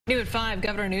New at 5,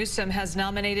 Governor Newsom has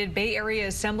nominated Bay Area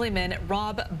Assemblyman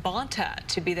Rob Bonta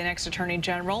to be the next Attorney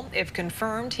General. If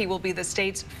confirmed, he will be the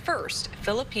state's first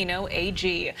Filipino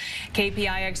AG.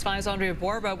 KPIX 5's Andria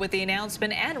Borba with the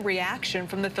announcement and reaction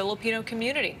from the Filipino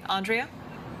community. Andria?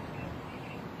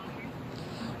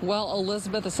 Well,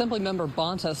 Elizabeth, Assemblymember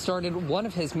Bonta started one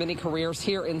of his many careers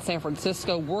here in San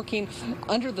Francisco, working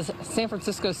under the San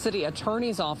Francisco City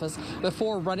Attorney's Office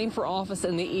before running for office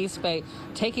in the East Bay,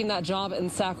 taking that job in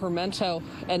Sacramento,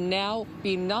 and now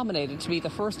being nominated to be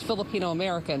the first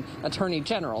Filipino-American Attorney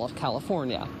General of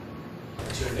California.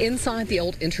 Inside the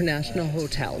old International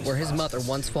Hotel, where his mother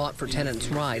once fought for tenants'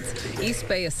 rights, East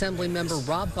Bay Assemblymember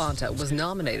Rob Bonta was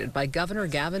nominated by Governor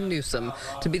Gavin Newsom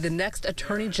to be the next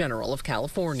Attorney General of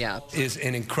California. Is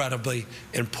an incredibly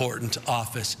important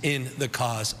office in the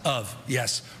cause of,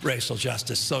 yes, racial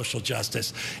justice, social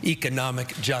justice,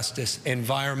 economic justice,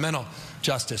 environmental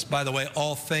justice. By the way,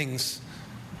 all things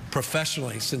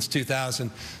professionally since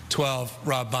 2012,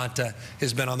 Rob Bonta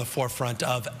has been on the forefront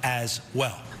of as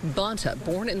well. Bonta,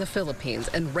 born in the Philippines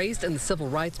and raised in the civil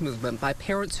rights movement by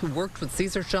parents who worked with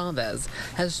Cesar Chavez,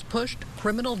 has pushed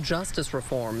criminal justice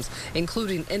reforms,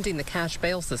 including ending the cash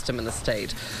bail system in the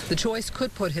state. The choice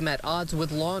could put him at odds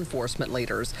with law enforcement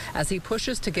leaders as he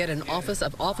pushes to get an Office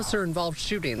of Officer-Involved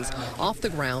Shootings off the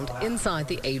ground inside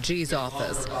the AG's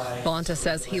office. Bonta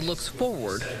says he looks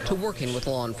forward to working with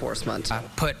law enforcement.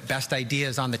 Put best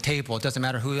ideas on the table. It doesn't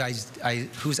matter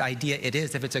whose idea it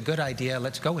is. If it's a good idea,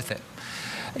 let's go with it.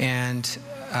 And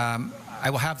I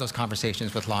will have those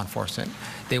conversations with law enforcement.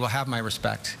 They will have my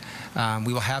respect.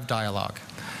 We will have dialogue.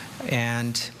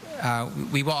 And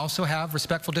we will also have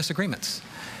respectful disagreements.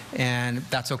 And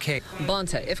that's okay.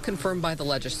 Bonta, if confirmed by the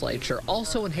legislature,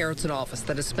 also inherits an office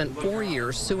that has spent 4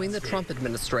 years suing the Trump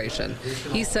administration.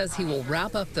 He says he will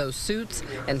wrap up those suits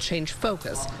and change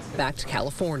focus back to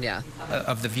California.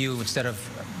 Of the view, instead of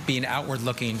being outward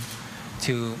looking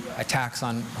to attacks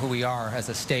on who we are as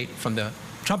a state from the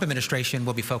Trump administration,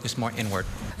 will be focused more inward.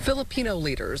 Filipino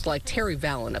leaders like Terry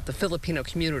Vallon of the Filipino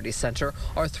Community Center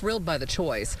are thrilled by the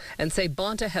choice and say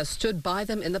Bonta has stood by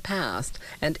them in the past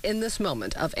and in this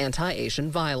moment of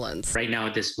anti-Asian violence. Right now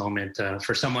at this moment,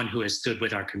 for someone who has stood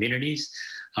with our communities,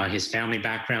 his family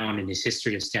background and his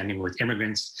history of standing with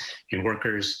immigrants and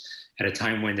workers at a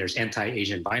time when there's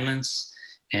anti-Asian violence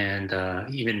and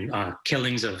even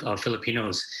killings of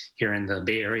Filipinos here in the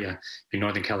Bay Area in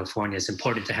Northern California, it's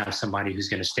important to have somebody who's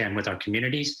going to stand with our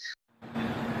communities.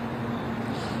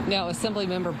 Now,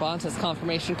 Assemblymember Bonta's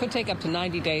confirmation could take up to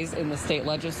 90 days in the state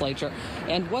legislature.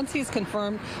 And once he's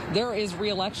confirmed, there is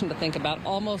re-election to think about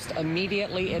almost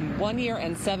immediately. In 1 year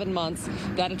and 7 months,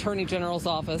 that Attorney General's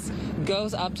office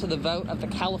goes up to the vote of the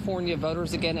California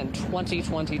voters again in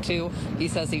 2022. He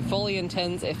says he fully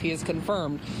intends, if he is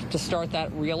confirmed, to start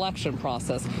that re-election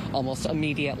process almost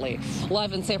immediately.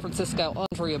 Live in San Francisco,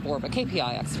 Andria Borba,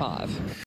 KPIX 5.